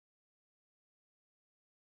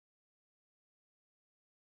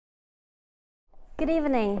Good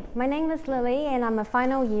evening. My name is Lily and I'm a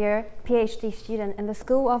final year PhD student in the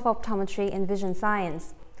School of Optometry and Vision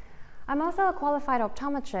Science. I'm also a qualified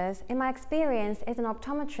optometrist and my experience as an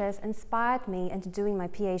optometrist inspired me into doing my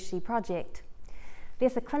PhD project.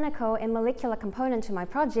 There's a clinical and molecular component to my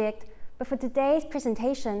project, but for today's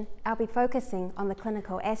presentation, I'll be focusing on the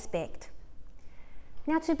clinical aspect.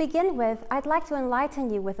 Now to begin with, I'd like to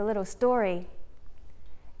enlighten you with a little story.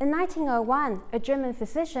 In 1901, a German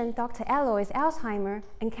physician, Dr. Alois Alzheimer,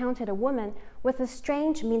 encountered a woman with a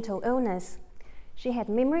strange mental illness. She had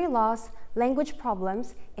memory loss, language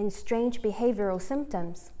problems, and strange behavioral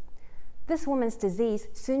symptoms. This woman's disease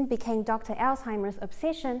soon became Dr. Alzheimer's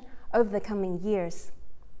obsession over the coming years.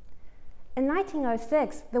 In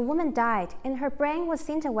 1906, the woman died and her brain was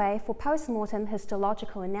sent away for post-mortem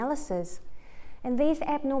histological analysis. And these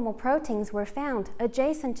abnormal proteins were found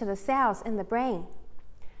adjacent to the cells in the brain.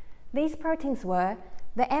 These proteins were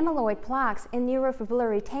the amyloid plaques and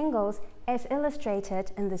neurofibrillary tangles as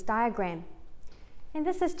illustrated in this diagram. And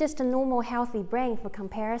this is just a normal healthy brain for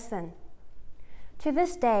comparison. To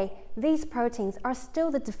this day, these proteins are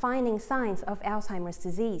still the defining signs of Alzheimer's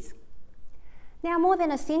disease. Now more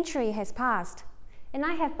than a century has passed, and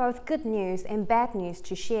I have both good news and bad news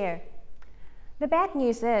to share. The bad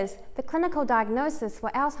news is the clinical diagnosis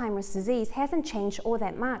for Alzheimer's disease hasn't changed all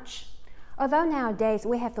that much. Although nowadays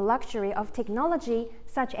we have the luxury of technology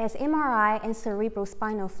such as MRI and cerebral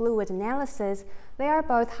spinal fluid analysis, they are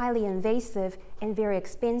both highly invasive and very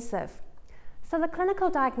expensive. So the clinical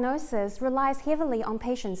diagnosis relies heavily on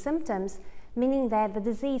patient symptoms, meaning that the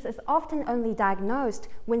disease is often only diagnosed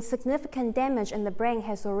when significant damage in the brain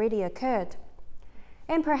has already occurred.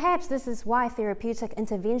 And perhaps this is why therapeutic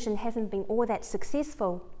intervention hasn't been all that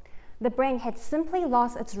successful. The brain had simply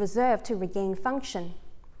lost its reserve to regain function.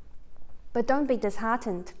 But don't be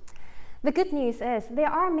disheartened. The good news is there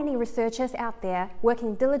are many researchers out there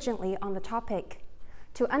working diligently on the topic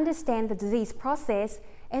to understand the disease process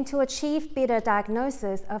and to achieve better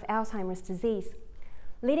diagnosis of Alzheimer's disease,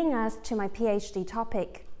 leading us to my PhD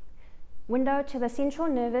topic, Window to the Central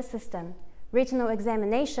Nervous System, Retinal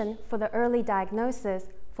Examination for the Early Diagnosis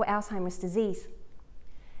for Alzheimer's Disease.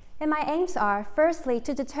 And my aims are, firstly,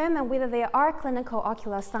 to determine whether there are clinical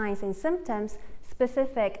ocular signs and symptoms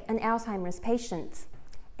specific in Alzheimer's patients.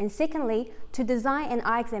 And secondly, to design an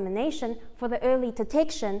eye examination for the early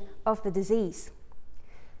detection of the disease.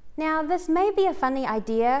 Now, this may be a funny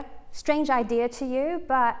idea, strange idea to you,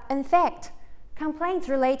 but in fact, complaints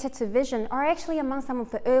related to vision are actually among some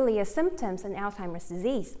of the earliest symptoms in Alzheimer's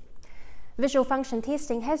disease. Visual function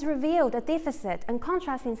testing has revealed a deficit in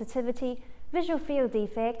contrast sensitivity, visual field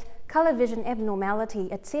defect, color vision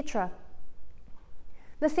abnormality, etc.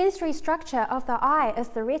 The sensory structure of the eye is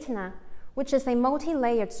the retina, which is a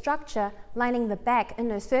multi-layered structure lining the back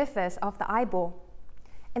inner surface of the eyeball.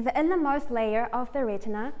 And the innermost layer of the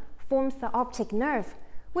retina forms the optic nerve,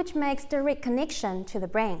 which makes direct connection to the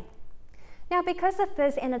brain. Now, because of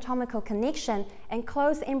this anatomical connection and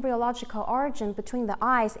close embryological origin between the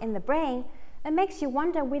eyes and the brain, it makes you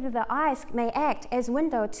wonder whether the eyes may act as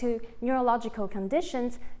window to neurological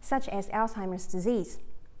conditions such as Alzheimer's disease.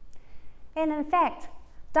 And in fact,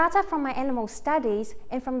 data from my animal studies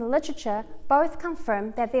and from the literature both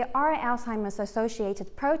confirm that there are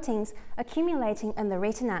Alzheimer's-associated proteins accumulating in the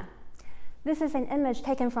retina. This is an image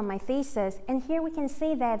taken from my thesis, and here we can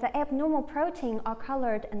see that the abnormal protein are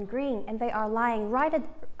colored in green, and they are lying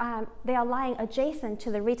adjacent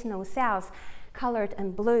to the retinal cells, colored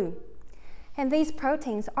in blue. And these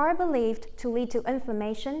proteins are believed to lead to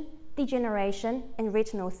inflammation, degeneration, and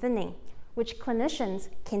retinal thinning, which clinicians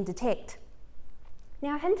can detect.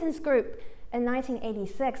 Now, Hinton's group in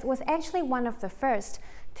 1986 was actually one of the first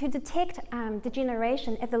to detect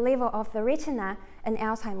degeneration at the level of the retina in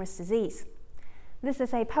Alzheimer's disease. This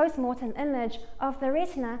is a post-mortem image of the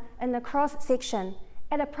retina in the cross-section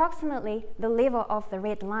at approximately the level of the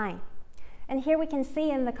red line. And here we can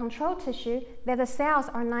see in the control tissue that the cells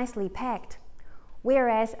are nicely packed,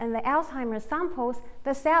 whereas in the Alzheimer's samples,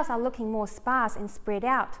 the cells are looking more sparse and spread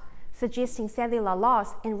out, suggesting cellular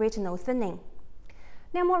loss and retinal thinning.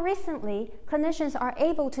 Now, more recently, clinicians are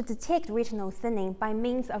able to detect retinal thinning by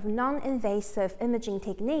means of non-invasive imaging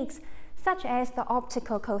techniques such as the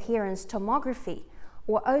optical coherence tomography,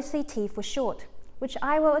 or OCT for short, which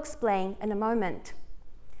I will explain in a moment.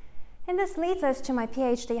 And this leads us to my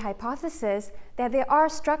PhD hypothesis that there are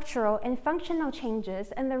structural and functional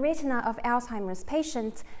changes in the retina of Alzheimer's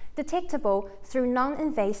patients detectable through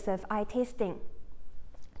non-invasive eye testing.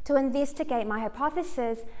 To investigate my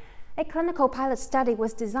hypothesis, a clinical pilot study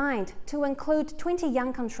was designed to include 20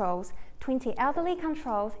 young controls, 20 elderly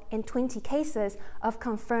controls, and 20 cases of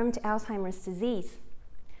confirmed Alzheimer's disease.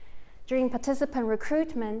 During participant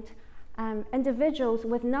recruitment, individuals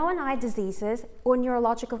with known eye diseases or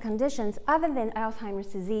neurological conditions other than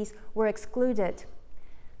Alzheimer's disease were excluded.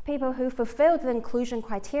 People who fulfilled the inclusion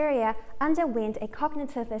criteria underwent a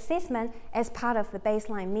cognitive assessment as part of the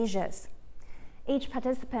baseline measures. Each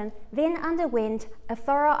participant then underwent a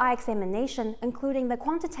thorough eye examination, including the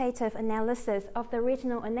quantitative analysis of the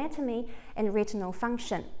retinal anatomy and retinal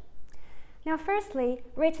function. Now, firstly,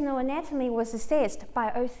 retinal anatomy was assessed by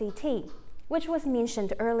OCT, which was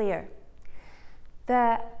mentioned earlier.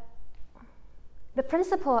 The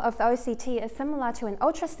principle of the OCT is similar to an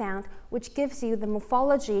ultrasound, which gives you the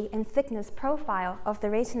morphology and thickness profile of the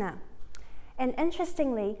retina. And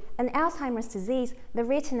interestingly, in Alzheimer's disease, the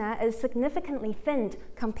retina is significantly thinned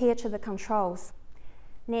compared to the controls.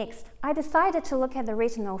 Next, I decided to look at the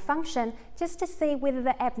retinal function just to see whether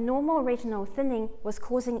the abnormal retinal thinning was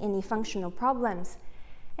causing any functional problems.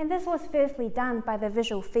 And this was firstly done by the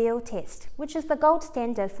visual field test, which is the gold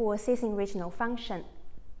standard for assessing retinal function.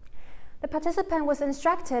 The participant was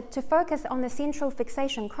instructed to focus on the central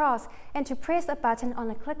fixation cross and to press a button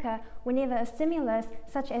on a clicker whenever a stimulus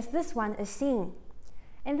such as this one is seen.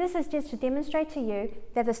 And this is just to demonstrate to you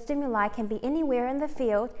that the stimuli can be anywhere in the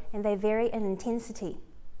field and they vary in intensity.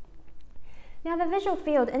 Now, the visual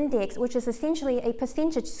field index, which is essentially a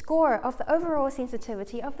percentage score of the overall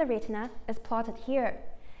sensitivity of the retina, is plotted here.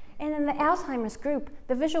 And in the Alzheimer's group,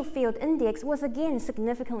 the visual field index was again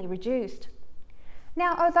significantly reduced.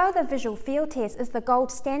 Now, although the visual field test is the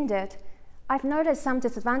gold standard, I've noticed some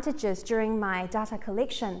disadvantages during my data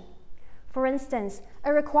collection. For instance,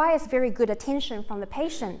 it requires very good attention from the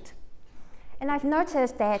patient. And I've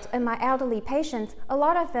noticed that in my elderly patients, a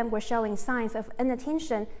lot of them were showing signs of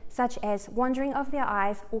inattention, such as wandering of their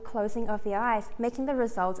eyes or closing of their eyes, making the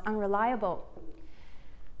results unreliable.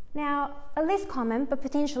 Now, a less common but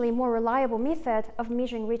potentially more reliable method of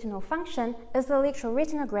measuring retinal function is the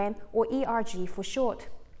electroretinogram, or ERG for short.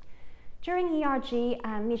 During ERG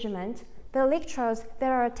measurement, the electrodes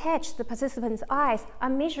that are attached to the participant's eyes are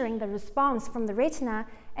measuring the response from the retina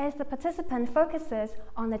as the participant focuses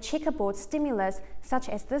on the checkerboard stimulus, such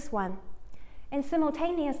as this one. And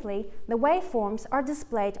simultaneously, the waveforms are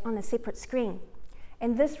displayed on a separate screen.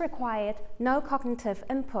 And this required no cognitive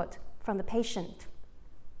input from the patient.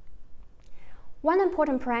 One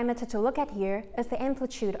important parameter to look at here is the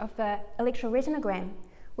amplitude of the electroretinogram,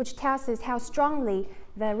 which tells us how strongly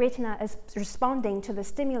the retina is responding to the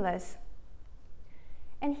stimulus.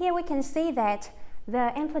 And here we can see that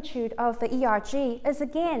the amplitude of the ERG is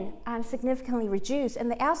again significantly reduced in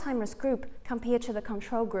the Alzheimer's group compared to the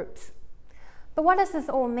control groups. But what does this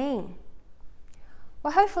all mean?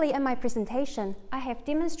 Well, hopefully in my presentation, I have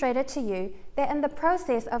demonstrated to you that in the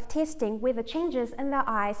process of testing whether changes in the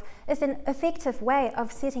eyes is an effective way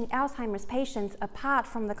of setting Alzheimer's patients apart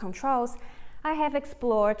from the controls, I have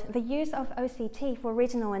explored the use of OCT for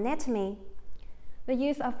retinal anatomy, the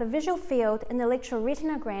use of the visual field and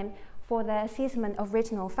electroretinogram for the assessment of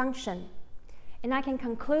retinal function. And I can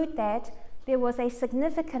conclude that there was a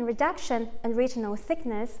significant reduction in retinal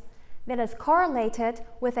thickness that is correlated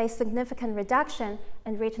with a significant reduction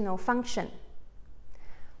in retinal function.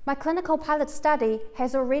 My clinical pilot study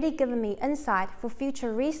has already given me insight for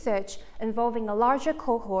future research involving a larger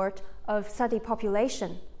cohort of study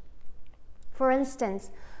population. For instance,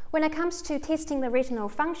 when it comes to testing the retinal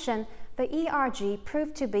function, the ERG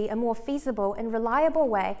proved to be a more feasible and reliable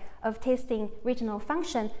way of testing retinal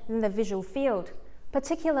function than the visual field,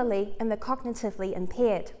 particularly in the cognitively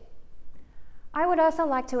impaired. I would also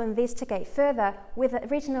like to investigate further whether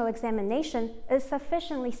retinal examination is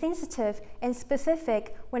sufficiently sensitive and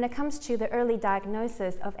specific when it comes to the early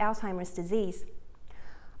diagnosis of Alzheimer's disease.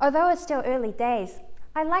 Although it's still early days,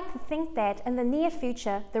 I like to think that in the near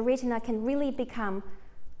future, the retina can really become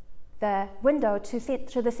the window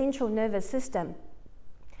to the central nervous system.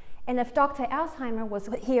 And if Dr. Alzheimer was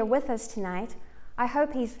here with us tonight, I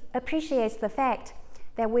hope he appreciates the fact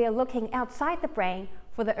that we are looking outside the brain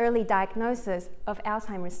for the early diagnosis of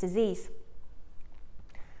Alzheimer's disease.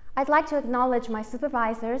 I'd like to acknowledge my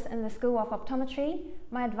supervisors in the School of Optometry,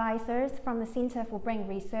 my advisors from the Center for Brain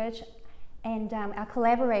Research, and our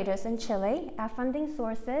collaborators in Chile, our funding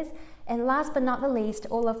sources, and last but not the least,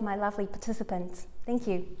 all of my lovely participants. Thank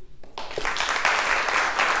you.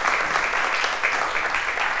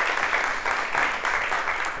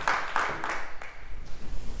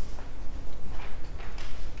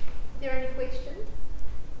 Are there any questions?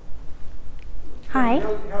 Hi.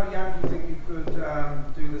 How young do you think you could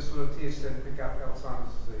do this sort of test and pick up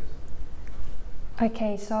Alzheimer's disease?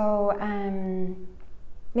 Okay, so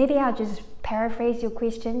maybe I'll just paraphrase your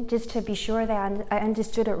question just to be sure that I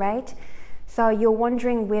understood it right. So you're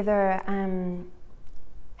wondering whether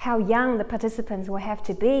how young the participants will have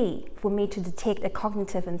to be for me to detect a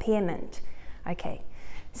cognitive impairment. Okay,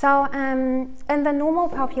 so in the normal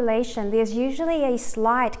population, there's usually a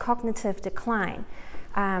slight cognitive decline.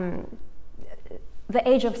 The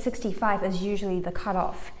age of 65 is usually the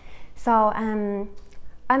cutoff. So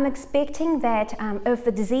I'm expecting that if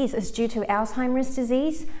the disease is due to Alzheimer's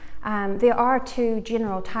disease, there are two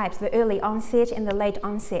general types, the early onset and the late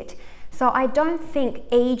onset. So I don't think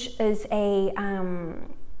age is a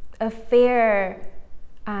fair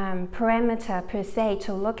parameter per se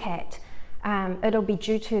to look at. It'll be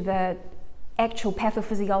due to the actual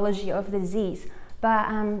pathophysiology of the disease. But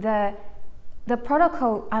the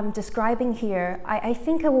protocol I'm describing here, I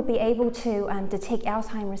think it will be able to detect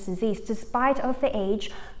Alzheimer's disease despite of the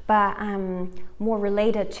age, but more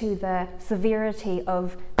related to the severity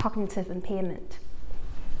of cognitive impairment.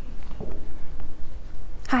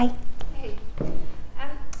 Hi. Hey.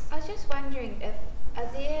 I was just wondering are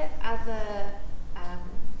there other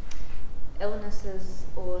illnesses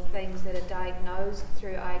or things that are diagnosed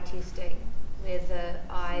through eye testing where the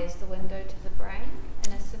eye is the window to the brain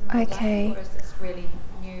in a similar way, or is this really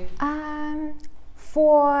new?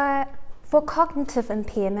 For cognitive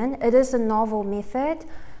impairment, it is a novel method,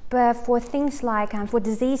 but for things like for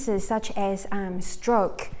diseases such as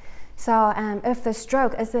stroke, so if the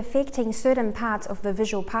stroke is affecting certain parts of the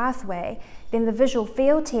visual pathway, then the visual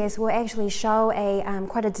field test will actually show a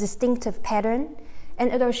quite a distinctive pattern,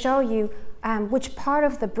 and it'll show you which part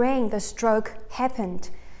of the brain the stroke happened.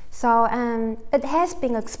 So it has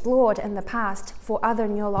been explored in the past for other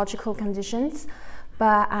neurological conditions,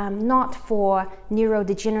 but not for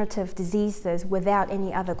neurodegenerative diseases without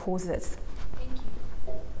any other causes. Thank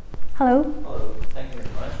you. Hello? Hello, thank you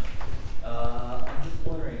very much. I'm just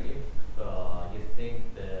wondering if you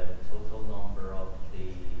think the total number of the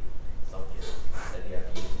subjects that you have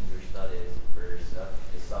used in your studies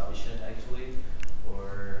is sufficient actually,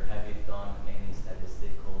 or have you done any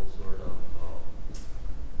statistical sort of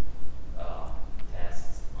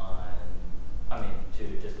tests on, to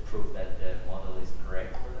just prove that the model is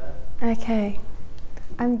correct for that? Okay.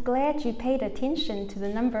 I'm glad you paid attention to the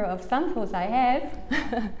number of samples I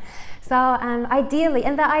have. So ideally,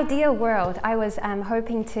 in the ideal world, I was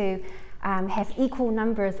hoping to have equal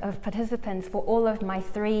numbers of participants for all of my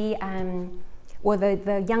three, or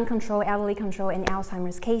the young control, elderly control, and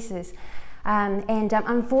Alzheimer's cases. And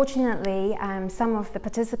unfortunately, some of the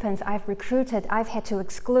participants I've recruited, I've had to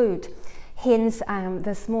exclude, hence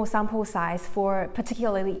the small sample size for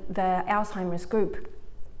particularly the Alzheimer's group.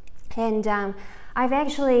 And I've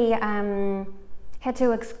actually had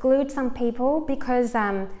to exclude some people because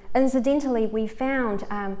incidentally we found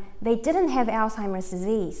they didn't have Alzheimer's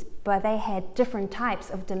disease, but they had different types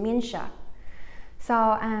of dementia.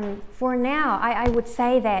 So for now, I would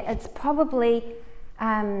say that it's probably,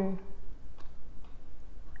 in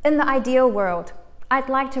the ideal world, I'd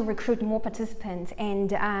like to recruit more participants,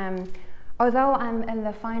 and although I'm in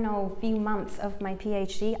the final few months of my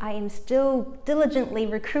PhD, I am still diligently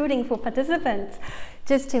recruiting for participants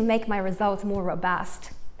just to make my results more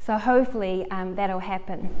robust. So hopefully that'll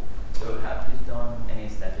happen. So have you done any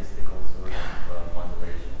statistical sort of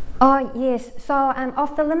modulation? Oh yes, so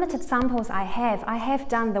of the limited samples I have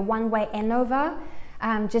done the one-way ANOVA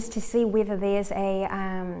just to see whether there's a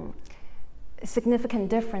significant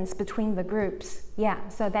difference between the groups. Yeah,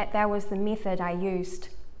 so that was the method I used,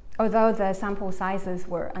 although the sample sizes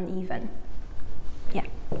were uneven. Yeah.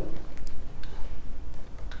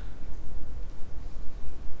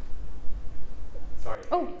 Sorry.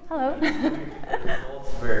 Oh, hello. The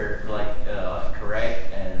results were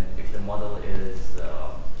correct, and if the model is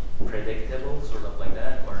predictable, sort of like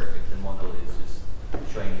that, or if the model is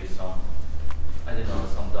just showing you some, I don't know,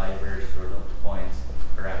 some diverse sort of points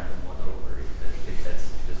around the model, or if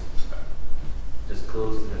that's just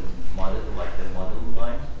close to the model, like the model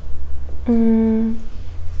line.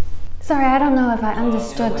 Sorry, I don't know if I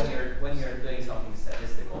understood. When you're doing something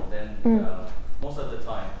statistical, then most of the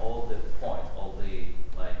time, all the points, all the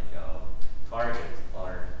targets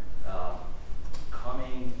are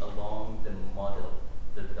coming along the model,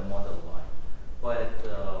 the model line. But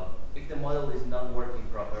if the model is not working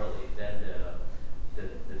properly, then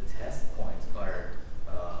the test points are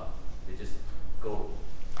they just go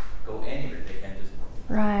anywhere. They can just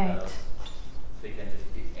they can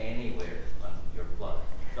just be anywhere on your plot.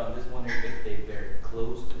 So I'm just wondering if they were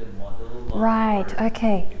close to the model line. Right.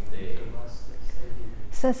 Okay. If they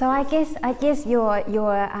So I guess your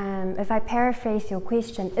if I paraphrase your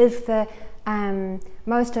question, if the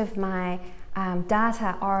most of my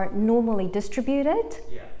data are normally distributed.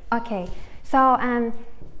 Yeah. Okay, so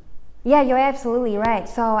yeah, you're absolutely right.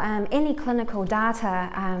 So any clinical data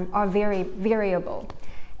are very variable.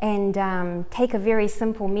 And take a very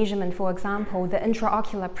simple measurement, for example, the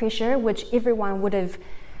intraocular pressure, which everyone would have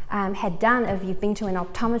had done if you've been to an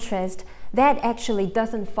optometrist, that actually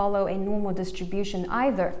doesn't follow a normal distribution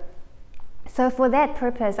either. So for that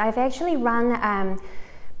purpose, I've actually run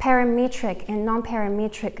parametric and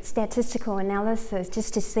non-parametric statistical analysis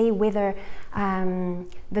just to see whether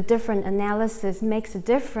the different analysis makes a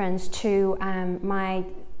difference to my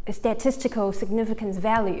statistical significance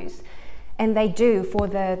values. And they do for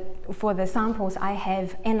the samples I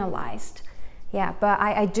have analyzed. Yeah, but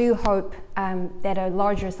I do hope that a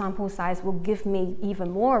larger sample size will give me even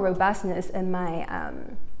more robustness in my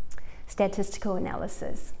statistical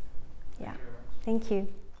analysis. Yeah, thank you.